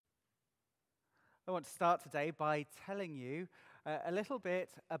I want to start today by telling you a little bit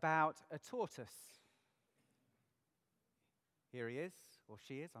about a tortoise. Here he is, or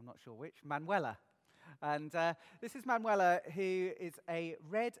she is, I'm not sure which, Manuela. And this is Manuela, who is a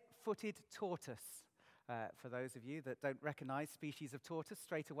red-footed tortoise, for those of you that don't recognize species of tortoise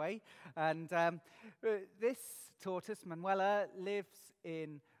straight away. And this tortoise, Manuela, lives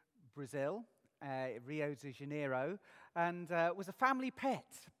in Brazil, Rio de Janeiro, and was a family pet.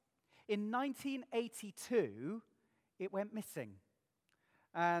 In 1982, it went missing,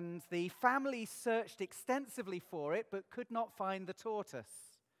 and the family searched extensively for it, but could not find the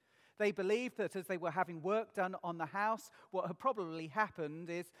tortoise. They believed that as they were having work done on the house, what had probably happened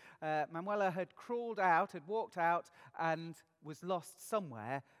is Manuela had crawled out, had walked out, and was lost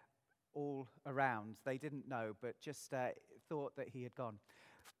somewhere all around. They didn't know, but just thought that he had gone.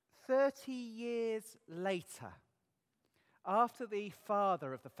 30 years later, after the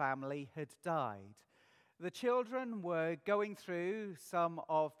father of the family had died, the children were going through some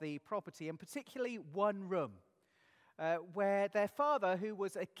of the property, and particularly one room, where their father, who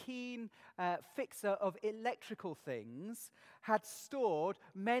was a keen fixer of electrical things, had stored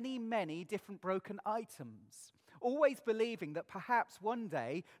many, many different broken items, always believing that perhaps one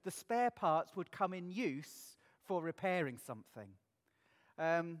day the spare parts would come in use for repairing something.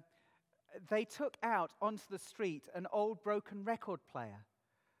 They took out onto the street an old broken record player.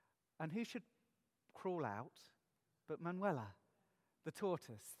 And who should crawl out but Manuela, the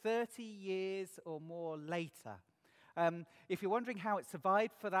tortoise, 30 years or more later. If you're wondering how it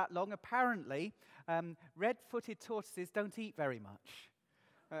survived for that long, apparently red-footed tortoises don't eat very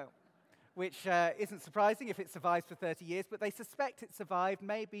much, which isn't surprising if it survives for 30 years, but they suspect it survived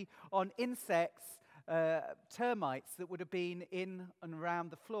maybe on insects, termites that would have been in and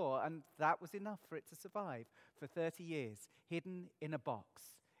around the floor, and that was enough for it to survive for 30 years, hidden in a box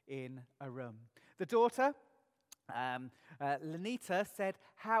in a room. The daughter, Lenita, said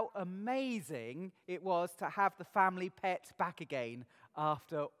how amazing it was to have the family pet back again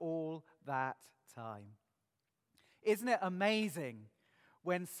after all that time. Isn't it amazing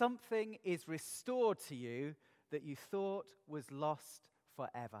when something is restored to you that you thought was lost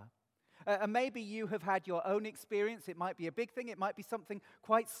forever? And maybe you have had your own experience. It might be a big thing. It might be something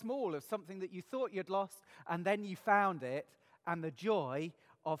quite small, of something that you thought you'd lost, and then you found it, and the joy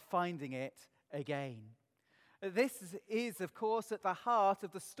of finding it again. This is, of course, at the heart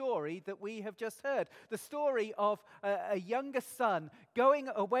of the story that we have just heard. The story of a younger son going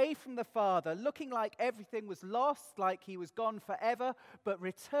away from the father, looking like everything was lost, like he was gone forever, but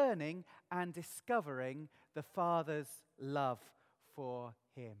returning and discovering the father's love for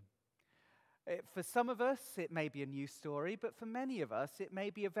him. For some of us, it may be a new story, but for many of us, it may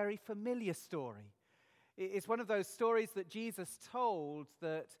be a very familiar story. It's one of those stories that Jesus told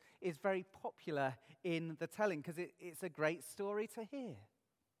that is very popular in the telling, because it's a great story to hear.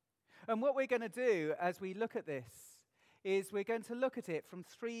 And what we're going to do as we look at this is we're going to look at it from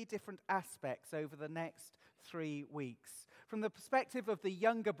three different aspects over the next 3 weeks. From the perspective of the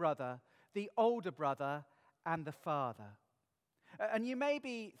younger brother, the older brother, and the father. And you may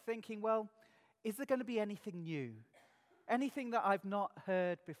be thinking, well, is there going to be anything new? Anything that I've not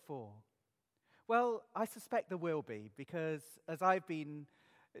heard before? Well, I suspect there will be, because as I've been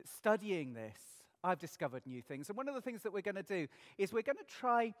studying this, I've discovered new things. And one of the things that we're going to do is we're going to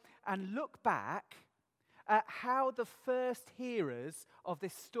try and look back at how the first hearers of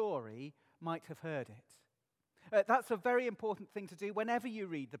this story might have heard it. That's a very important thing to do whenever you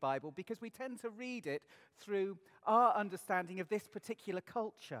read the Bible, because we tend to read it through our understanding of this particular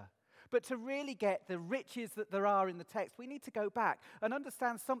culture. But to really get the riches that there are in the text, we need to go back and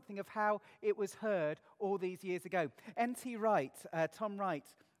understand something of how it was heard all these years ago. N.T. Wright, Tom Wright,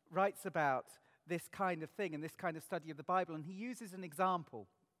 writes about this kind of thing and this kind of study of the Bible, and he uses an example.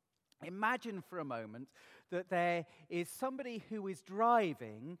 Imagine for a moment that there is somebody who is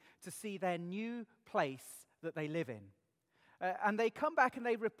driving to see their new place that they live in. And they come back and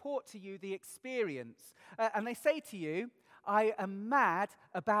they report to you the experience. And they say to you, I am mad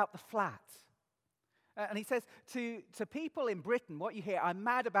about the flat. And he says to people in Britain, what you hear, I'm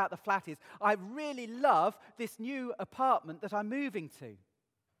mad about the flat, is I really love this new apartment that I'm moving to.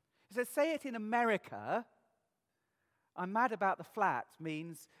 He says, say it in America, I'm mad about the flat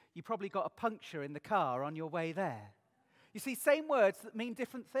means you probably got a puncture in the car on your way there. You see, same words that mean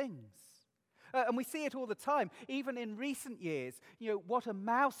different things. And we see it all the time, even in recent years. You know, what a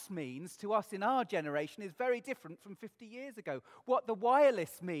mouse means to us in our generation is very different from 50 years ago. What the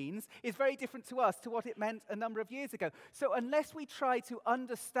wireless means is very different to us to what it meant a number of years ago. So unless we try to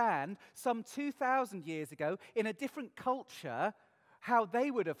understand some 2,000 years ago in a different culture how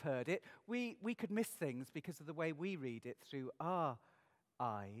they would have heard it, we could miss things because of the way we read it through our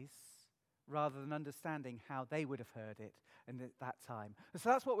eyes, rather than understanding how they would have heard it in that time. And so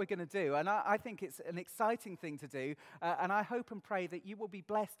that's what we're going to do. And I think it's an exciting thing to do. And I hope and pray that you will be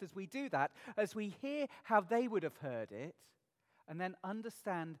blessed as we do that, as we hear how they would have heard it, and then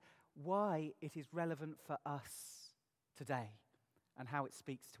understand why it is relevant for us today and how it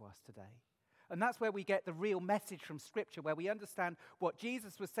speaks to us today. And that's where we get the real message from Scripture, where we understand what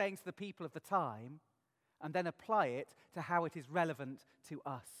Jesus was saying to the people of the time and then apply it to how it is relevant to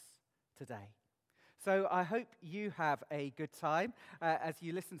us today. So I hope you have a good time as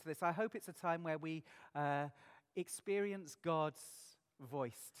you listen to this. I hope it's a time where we experience God's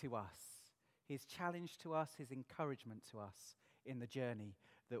voice to us, his challenge to us, his encouragement to us in the journey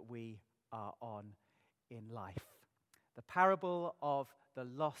that we are on in life. The parable of the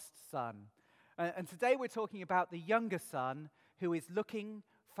lost son. And today we're talking about the younger son who is looking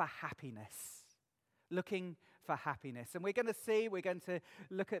for happiness. Looking for happiness. And we're going to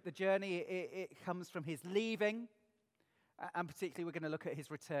look at the journey. It comes from his leaving, and particularly we're going to look at his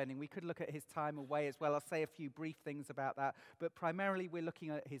returning. We could look at his time away as well. I'll say a few brief things about that, but primarily we're looking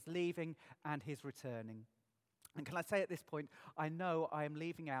at his leaving and his returning. And can I say at this point, I know I am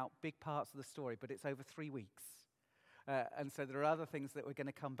leaving out big parts of the story, but it's over 3 weeks. And so there are other things that we're going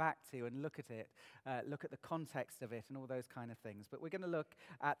to come back to and look at it, look at the context of it and all those kind of things. But we're going to look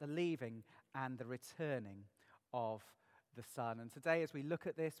at the leaving and the returning of the son. And today as we look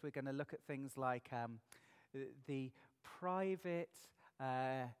at this, we're going to look at things like the private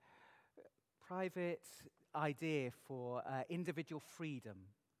idea for individual freedom,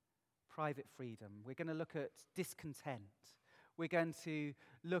 private freedom. We're going to look at discontent. We're going to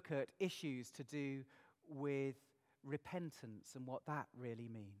look at issues to do with repentance and what that really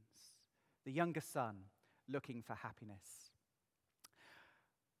means. The younger son looking for happiness.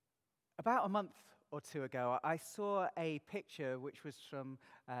 About a month or two ago, I saw a picture which was from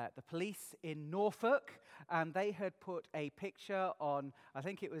the police in Norfolk, and they had put a picture on, I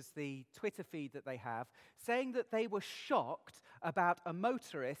think it was the Twitter feed that they have, saying that they were shocked about a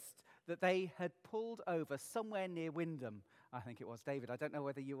motorist that they had pulled over somewhere near Wymondham. I think it was, David. I don't know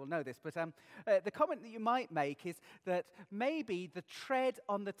whether you will know this, but the comment that you might make is that maybe the tread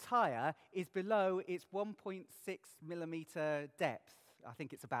on the tyre is below its 1.6 millimetre depth. I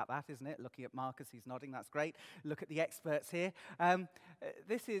think it's about that, isn't it? Looking at Marcus, he's nodding. That's great. Look at the experts here.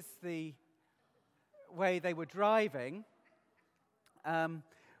 This is the way they were driving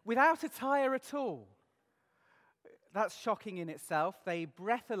without a tyre at all. That's shocking in itself. They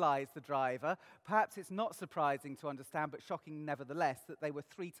breathalyzed the driver. Perhaps it's not surprising to understand, but shocking nevertheless, that they were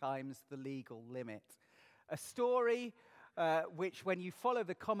 3 times the legal limit. A story which, when you follow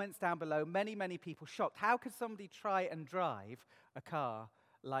the comments down below, many people shocked. How could somebody try and drive a car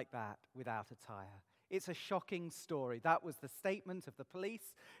like that without a tire? It's a shocking story. That was the statement of the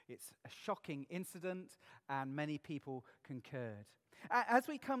police. It's a shocking incident, and many people concurred. As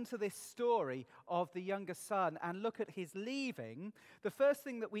we come to this story of the younger son and look at his leaving, the first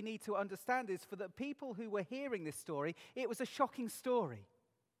thing that we need to understand is for the people who were hearing this story, it was a shocking story.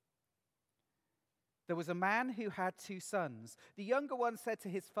 There was a man who had 2 sons. The younger one said to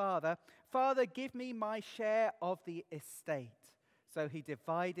his father, "Father, give me my share of the estate." So he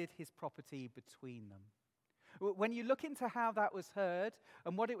divided his property between them. When you look into how that was heard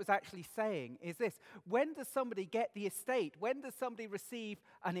and what it was actually saying is this: when does somebody get the estate? When does somebody receive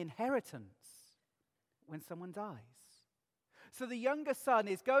an inheritance? When someone dies. So the younger son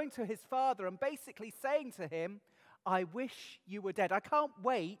is going to his father and basically saying to him, "I wish you were dead. I can't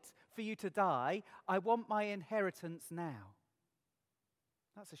wait for you to die. I want my inheritance now."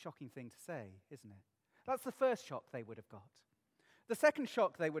 That's a shocking thing to say, isn't it? That's the first shock they would have got. The second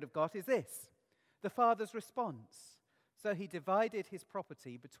shock they would have got is this: the father's response. So he divided his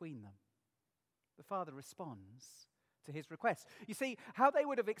property between them. The father responds to his request. You see, how they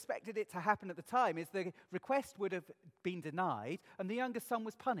would have expected it to happen at the time is the request would have been denied and the younger son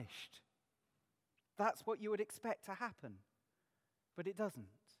was punished. That's what you would expect to happen. But it doesn't.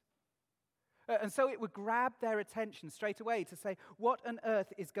 And so it would grab their attention straight away to say, what on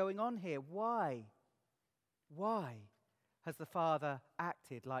earth is going on here? Why? Why has the father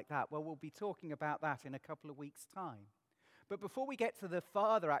acted like that? Well, we'll be talking about that in a couple of weeks' time. But before we get to the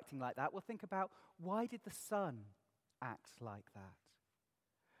father acting like that, we'll think about, why did the son act like that?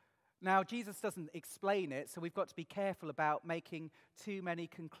 Now, Jesus doesn't explain it, so we've got to be careful about making too many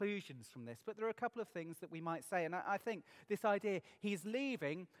conclusions from this. But there are a couple of things that we might say. And I think this idea, he's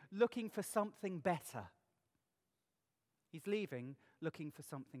leaving looking for something better. He's leaving looking for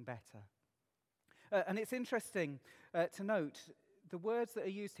something better. And it's interesting to note the words that are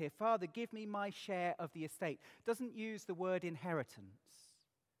used here, Father, give me my share of the estate, doesn't use the word inheritance.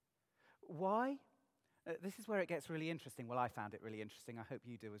 Why? This is where it gets really interesting. Well, I found it really interesting. I hope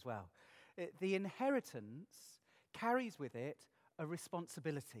you do as well. The inheritance carries with it a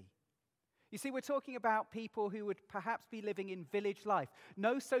responsibility. You see, we're talking about people who would perhaps be living in village life.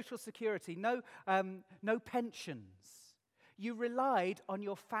 No social security, no pensions. You relied on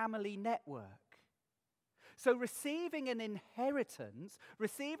your family network. So receiving an inheritance,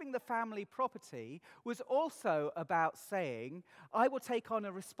 receiving the family property, was also about saying, I will take on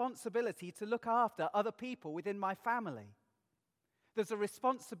a responsibility to look after other people within my family. There's a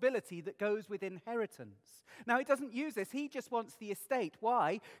responsibility that goes with inheritance. Now, he doesn't use this. He just wants the estate.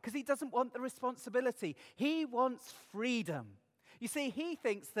 Why? Because he doesn't want the responsibility. He wants freedom. You see, he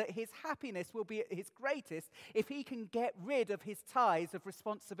thinks that his happiness will be at his greatest if he can get rid of his ties of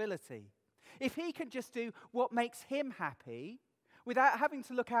responsibility. If he can just do what makes him happy without having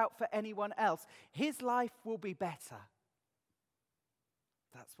to look out for anyone else, his life will be better.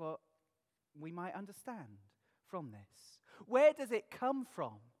 That's what we might understand from this. Where does it come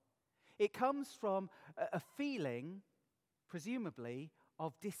from? It comes from a feeling, presumably,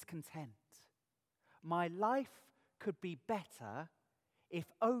 of discontent. My life could be better if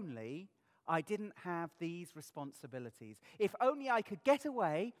only I didn't have these responsibilities. If only I could get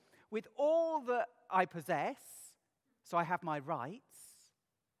away with all that I possess, so I have my rights.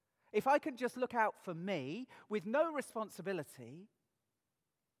 If I can just look out for me with no responsibility,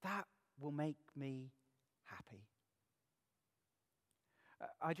 that will make me happy.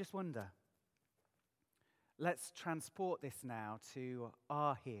 I just wonder, let's transport this now to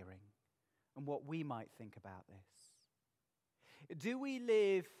our hearing and what we might think about this. Do we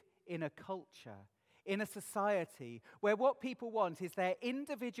live in a culture, in a society, where what people want is their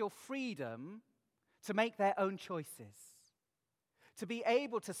individual freedom to make their own choices, to be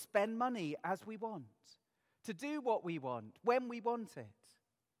able to spend money as we want, to do what we want, when we want it?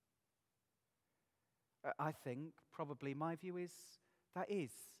 I think probably my view is that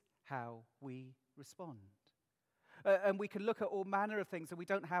is how we respond. And we can look at all manner of things, and we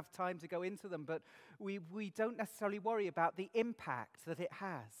don't have time to go into them, but we don't necessarily worry about the impact that it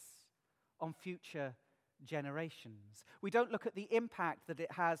has on future generations. We don't look at the impact that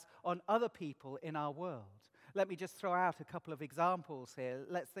it has on other people in our world. Let me just throw out a couple of examples here.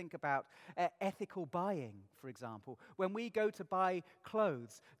 Let's think about ethical buying, for example. When we go to buy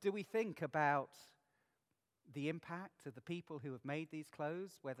clothes, do we think about the impact of the people who have made these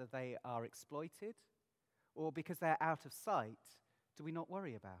clothes, whether they are exploited or because they're out of sight? Do we not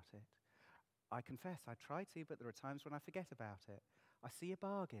worry about it? I confess, I try to, but there are times when I forget about it. I see a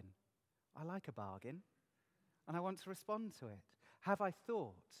bargain. I like a bargain, and I want to respond to it. Have I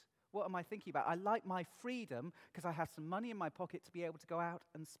thought? What am I thinking about? I like my freedom because I have some money in my pocket to be able to go out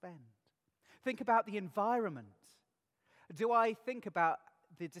and spend. Think about the environment. Do I think about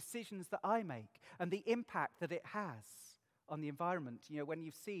the decisions that I make and the impact that it has on the environment? You know, when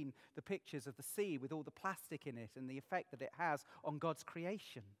you've seen the pictures of the sea with all the plastic in it and the effect that it has on God's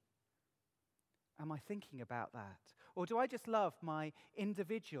creation. Am I thinking about that? Or do I just love my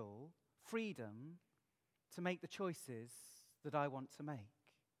individual freedom to make the choices that I want to make?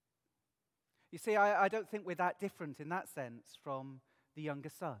 You see, I don't think we're that different in that sense from the younger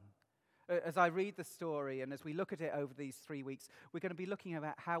son. As I read the story and as we look at it over these 3 weeks, we're going to be looking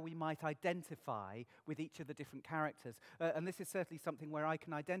about how we might identify with each of the different characters. And this is certainly something where I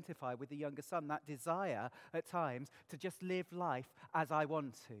can identify with the younger son, that desire at times to just live life as I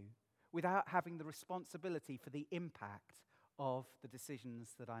want to, without having the responsibility for the impact of the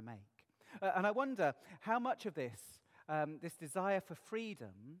decisions that I make. And I wonder how much of this desire for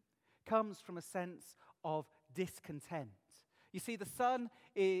freedom comes from a sense of discontent. You see,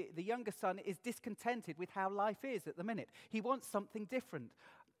 the younger son is discontented with how life is at the minute. He wants something different.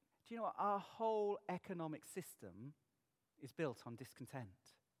 Do you know what? Our whole economic system is built on discontent.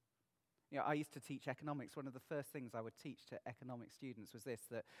 You know, I used to teach economics. One of the first things I would teach to economic students was this,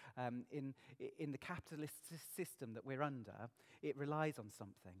 that in the capitalist system that we're under, it relies on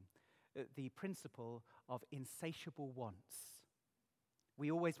something, the principle of insatiable wants.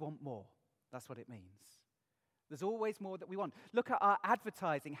 We always want more. That's what it means. There's always more that we want. Look at our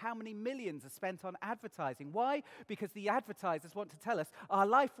advertising. How many millions are spent on advertising? Why? Because the advertisers want to tell us our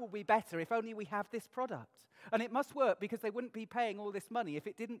life will be better if only we have this product. And it must work because they wouldn't be paying all this money if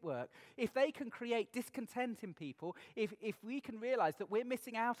it didn't work. If they can create discontent in people, if we can realize that we're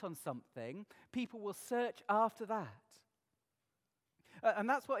missing out on something, people will search after that. And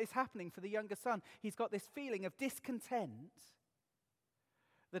that's what is happening for the younger son. He's got this feeling of discontent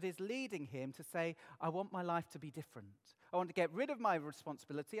that is leading him to say, I want my life to be different. I want to get rid of my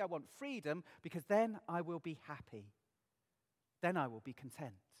responsibility. I want freedom because then I will be happy. Then I will be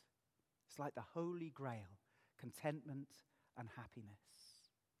content. It's like the Holy Grail, contentment and happiness.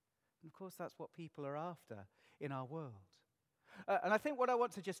 And of course, that's what people are after in our world. And I think what I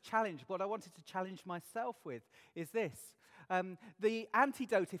want to just challenge, what I wanted to challenge myself with is this. The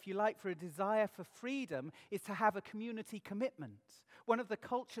antidote, if you like, for a desire for freedom is to have a community commitment. One of the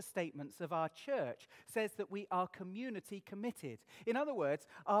culture statements of our church says that we are community committed. In other words,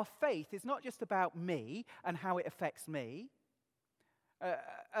 our faith is not just about me and how it affects me.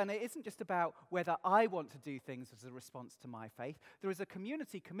 And it isn't just about whether I want to do things as a response to my faith. There is a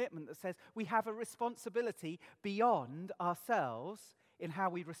community commitment that says we have a responsibility beyond ourselves in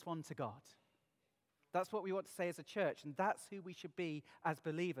how we respond to God. That's what we want to say as a church, and that's who we should be as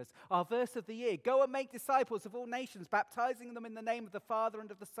believers. Our verse of the year, go and make disciples of all nations, baptizing them in the name of the Father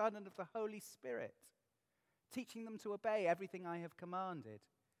and of the Son and of the Holy Spirit, teaching them to obey everything I have commanded.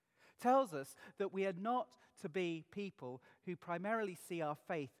 Tells us that we are not to be people who primarily see our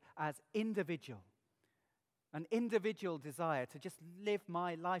faith as individual, an individual desire to just live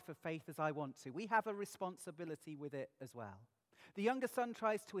my life of faith as I want to. We have a responsibility with it as well. The younger son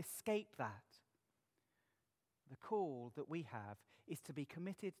tries to escape that. The call that we have is to be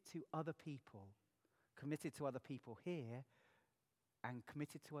committed to other people here and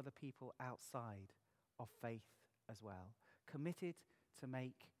committed to other people outside of faith as well, committed to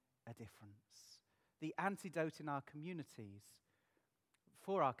make a difference. The antidote in our communities,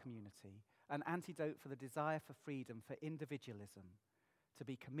 for our community, an antidote for the desire for freedom, for individualism, to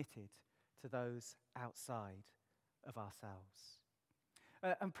be committed to those outside of ourselves.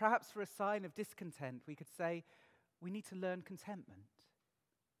 And perhaps for a sign of discontent, we could say we need to learn contentment.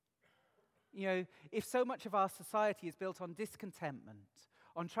 You know, if so much of our society is built on discontentment,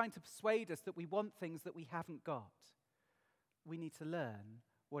 on trying to persuade us that we want things that we haven't got, we need to learn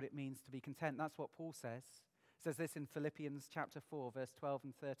what it means to be content. That's what Paul says. He says this in Philippians chapter 4, verse 12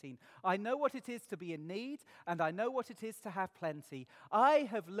 and 13. I know what it is to be in need, and I know what it is to have plenty. I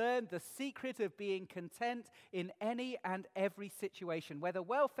have learned the secret of being content in any and every situation, whether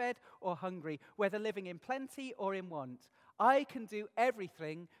well-fed or hungry, whether living in plenty or in want. I can do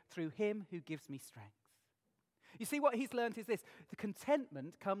everything through him who gives me strength. You see, what he's learned is this. The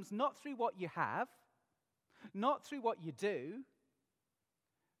contentment comes not through what you have, not through what you do,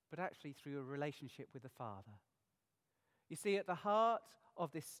 but actually through a relationship with the Father. You see, at the heart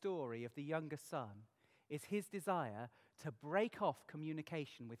of this story of the younger son is his desire to break off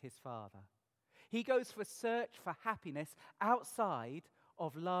communication with his Father. He goes for search for happiness outside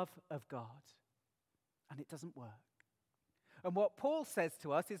of love of God. And it doesn't work. And what Paul says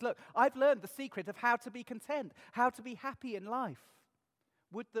to us is, look, I've learned the secret of how to be content, how to be happy in life.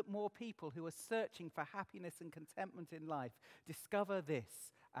 Would that more people who are searching for happiness and contentment in life discover this,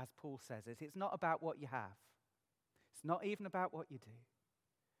 as Paul says it. It's not about what you have. It's not even about what you do.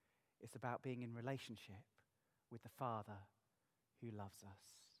 It's about being in relationship with the Father who loves us.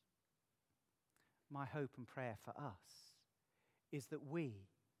 My hope and prayer for us is that we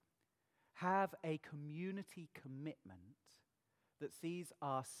have a community commitment that sees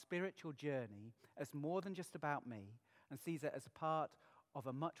our spiritual journey as more than just about me and sees it as a part of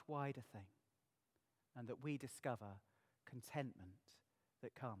a much wider thing, and that we discover contentment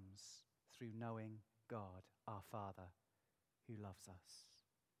that comes through knowing God, our Father, who loves us.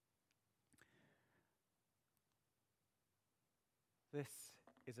 This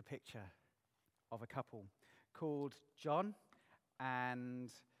is a picture of a couple called John and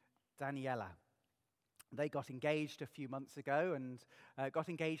Daniela. They got engaged a few months ago and got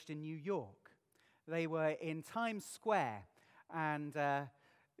engaged in New York. They were in Times Square, and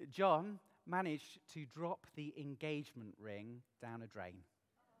John managed to drop the engagement ring down a drain.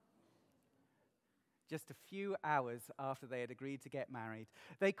 Just a few hours after they had agreed to get married.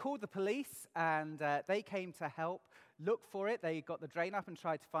 They called the police, and they came to help look for it. They got the drain up and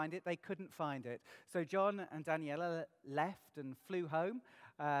tried to find it. They couldn't find it. So John and Daniela left and flew home.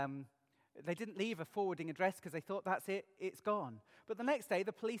 They didn't leave a forwarding address because they thought, that's it, it's gone. But the next day,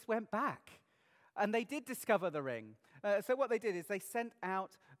 the police went back, and they did discover the ring. So what they did is they sent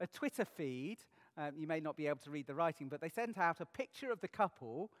out a Twitter feed. You may not be able to read the writing, but they sent out a picture of the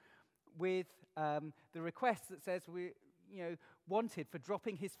couple with the request that says, wanted for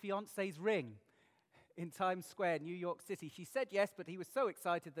dropping his fiancée's ring in Times Square, New York City. She said yes, but he was so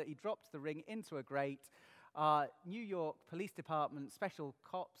excited that he dropped the ring into a grate. New York Police Department special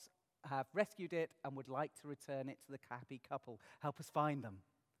cops have rescued it and would like to return it to the happy couple. Help us find them.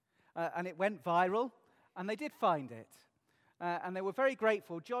 And it went viral, and they did find it. And they were very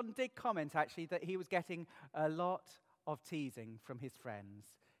grateful. John did comment, actually, that he was getting a lot of teasing from his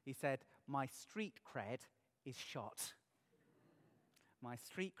friends. He said, "My street cred is shot." My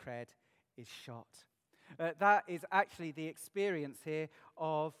street cred is shot. That is actually the experience here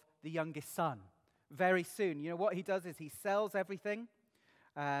of the youngest son. Very soon, you know what he does is he sells everything.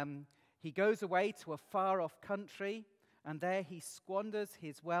 He goes away to a far-off country, and there he squanders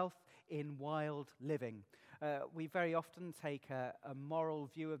his wealth in wild living. We very often take a moral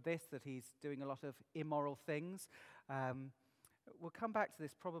view of this, that he's doing a lot of immoral things. We'll come back to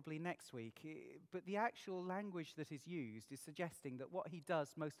this probably next week, but the actual language that is used is suggesting that what he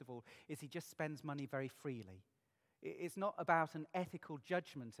does most of all is he just spends money very freely. It's not about an ethical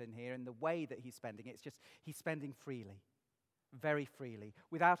judgment in here in the way that he's spending it. It's just he's spending freely, very freely,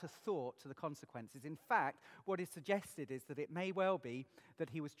 without a thought to the consequences. In fact, what is suggested is that it may well be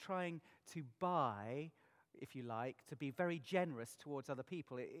that he was trying to buy, if you like, to be very generous towards other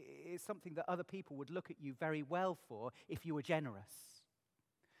people. It's something that other people would look at you very well for if you were generous.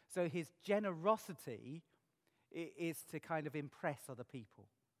 So his generosity is to kind of impress other people.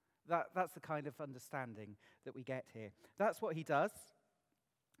 That's the kind of understanding that we get here. That's what he does.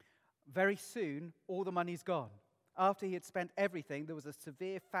 Very soon, all the money's gone. After he had spent everything, there was a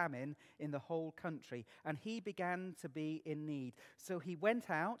severe famine in the whole country, and he began to be in need. So he went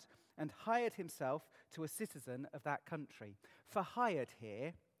out and hired himself to a citizen of that country. For hired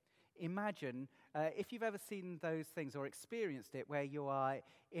here, imagine if you've ever seen those things or experienced it, where you are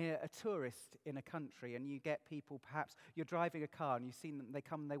a tourist in a country and you get people, perhaps you're driving a car and you've seen them, they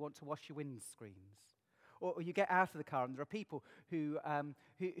come and they want to wash your windscreens. Or you get out of the car and there are people who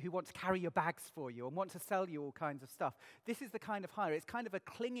want to carry your bags for you and want to sell you all kinds of stuff. This is the kind of hire. It's kind of a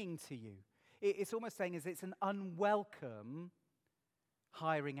clinging to you. It's almost saying it's an unwelcome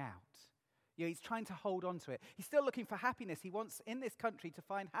hiring out. You know, he's trying to hold on to it. He's still looking for happiness. He wants in this country to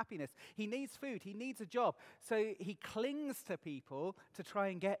find happiness. He needs food. He needs a job. So he clings to people to try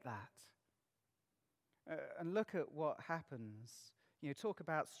and get that. And look at what happens. You know, talk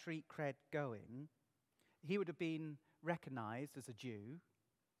about street cred going. He would have been recognized as a Jew.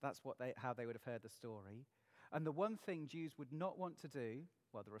 That's how they would have heard the story. And the one thing Jews would not want to do,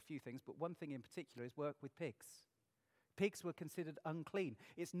 well, there are a few things, but one thing in particular is work with pigs. Pigs were considered unclean.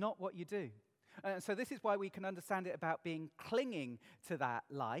 It's not what you do. So this is why we can understand it about being clinging to that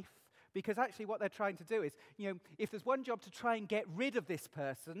life, because actually what they're trying to do is, you know, if there's one job to try and get rid of this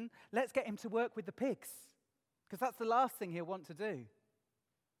person, let's get him to work with the pigs, because that's the last thing he'll want to do.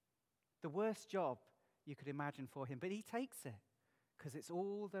 The worst job you could imagine for him, but he takes it, because it's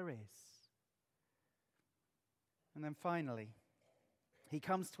all there is. And then finally, he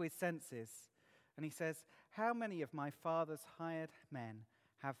comes to his senses, and he says, "How many of my father's hired men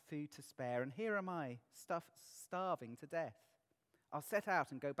have food to spare, and here am I, starving to death? I'll set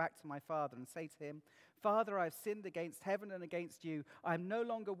out and go back to my father and say to him, 'Father, I've sinned against heaven and against you. I am no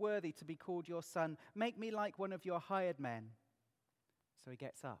longer worthy to be called your son. Make me like one of your hired men.'" So he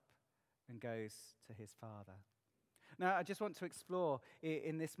gets up and goes to his father. Now, I just want to explore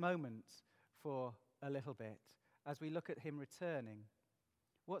in this moment for a little bit, as we look at him returning,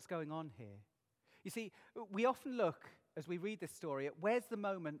 what's going on here. You see, we often look, as we read this story, at where's the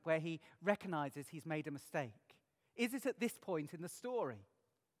moment where he recognizes he's made a mistake. Is it at this point in the story?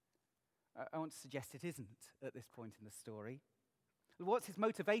 I want to suggest it isn't at this point in the story. What's his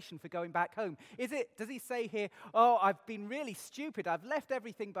motivation for going back home? Does he say here, "Oh, I've been really stupid, I've left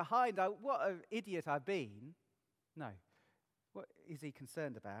everything behind, what an idiot I've been"? No. What is he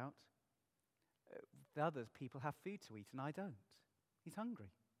concerned about? The other people have food to eat and I don't. He's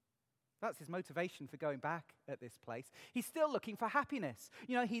hungry. That's his motivation for going back at this place. He's still looking for happiness.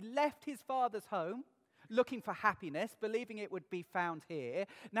 You know, he left his father's home looking for happiness, believing it would be found here.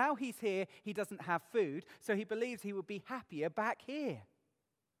 Now he's here, he doesn't have food, so he believes he would be happier back here.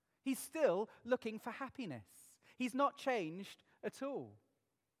 He's still looking for happiness. He's not changed at all.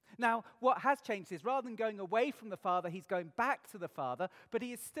 Now, what has changed is rather than going away from the father, he's going back to the father, but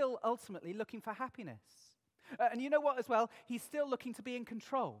he is still ultimately looking for happiness. And you know what as well? He's still looking to be in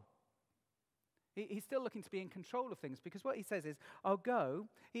control. He's still looking to be in control of things, because what he says is, I'll go.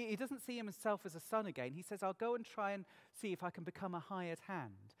 He doesn't see himself as a son again. He says, I'll go and try and see if I can become a hired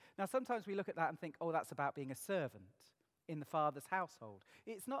hand. Now, sometimes we look at that and think, oh, that's about being a servant in the father's household.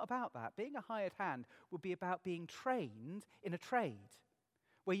 It's not about that. Being a hired hand would be about being trained in a trade,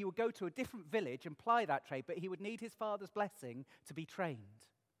 where you would go to a different village and ply that trade, but he would need his father's blessing to be trained.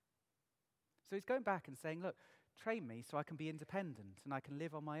 So he's going back and saying, look, train me so I can be independent and I can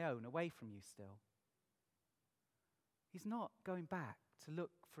live on my own away from you still. He's not going back to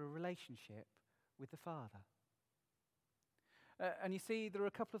look for a relationship with the Father. And you see, there are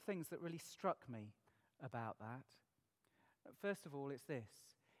a couple of things that really struck me about that. First of all, it's this.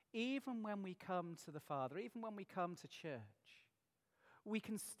 Even when we come to the Father, even when we come to church, we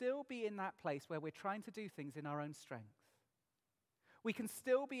can still be in that place where we're trying to do things in our own strength. We can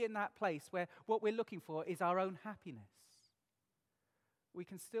still be in that place where what we're looking for is our own happiness. We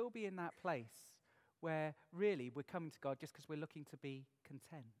can still be in that place where really we're coming to God just because we're looking to be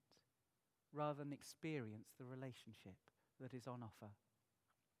content rather than experience the relationship that is on offer.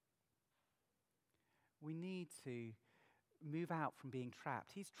 We need to move out from being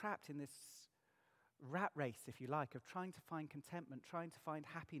trapped. He's trapped in this rat race, if you like, of trying to find contentment, trying to find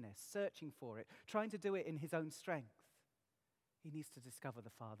happiness, searching for it, trying to do it in his own strength. He needs to discover the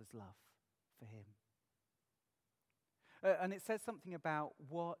Father's love for him. And it says something about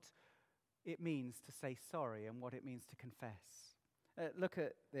what it means to say sorry and what it means to confess. Look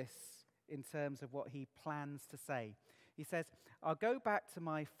at this in terms of what he plans to say. He says, I'll go back to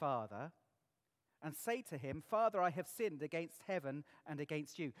my father and say to him, Father, I have sinned against heaven and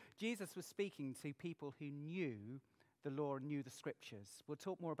against you. Jesus was speaking to people who knew the law and knew the scriptures. We'll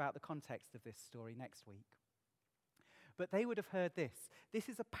talk more about the context of this story next week. But they would have heard this. This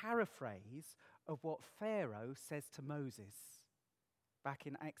is a paraphrase of what Pharaoh says to Moses back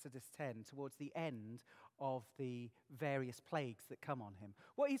in Exodus 10, towards the end of the various plagues that come on him.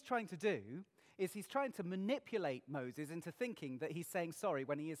 What he's trying to do is he's trying to manipulate Moses into thinking that he's saying sorry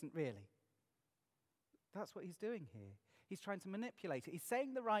when he isn't really. That's what he's doing here. He's trying to manipulate it. He's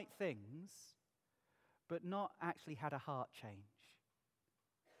saying the right things, but not actually had a heart change.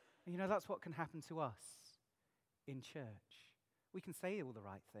 And that's what can happen to us in church. We can say all the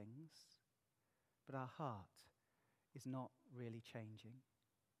right things, but our heart is not really changing.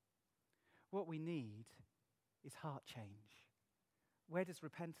 What we need is heart change. Where does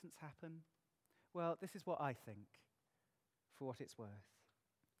repentance happen? Well, this is what I think, for what it's worth.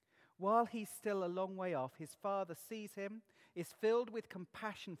 While he's still a long way off, his father sees him, is filled with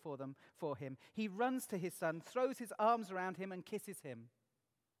compassion for him. He runs to his son, throws his arms around him and kisses him.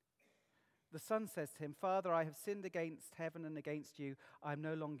 The son says to him, Father, I have sinned against heaven and against you. I am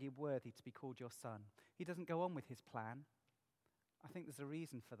no longer worthy to be called your son. He doesn't go on with his plan. I think there's a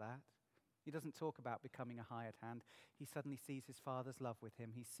reason for that. He doesn't talk about becoming a hired hand. He suddenly sees his father's love with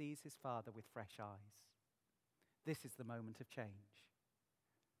him. He sees his father with fresh eyes. This is the moment of change.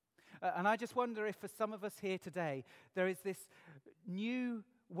 And I just wonder if for some of us here today, there is this new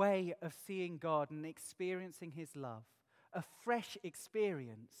way of seeing God and experiencing his love, a fresh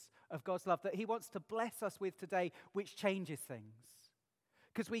experience of God's love that he wants to bless us with today, which changes things.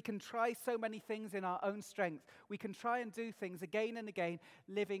 Because we can try so many things in our own strength. We can try and do things again and again,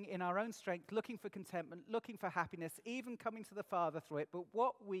 living in our own strength, looking for contentment, looking for happiness, even coming to the Father through it. But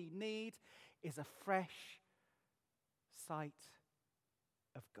what we need is a fresh sight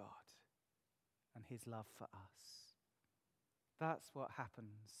of God and his love for us. That's what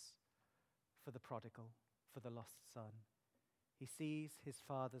happens for the prodigal, for the lost son. He sees his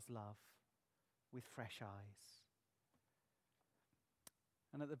father's love with fresh eyes.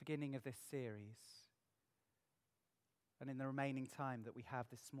 And at the beginning of this series, and in the remaining time that we have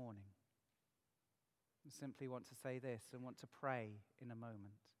this morning, I simply want to say this and want to pray in a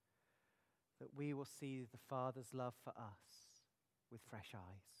moment that we will see the Father's love for us with fresh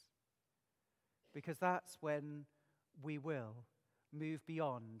eyes. Because that's when we will move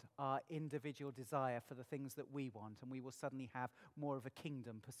beyond our individual desire for the things that we want, and we will suddenly have more of a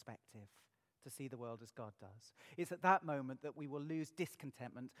kingdom perspective to see the world as God does. It's at that moment that we will lose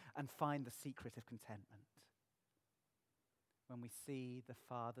discontentment and find the secret of contentment. When we see the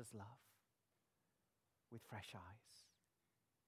Father's love with fresh eyes.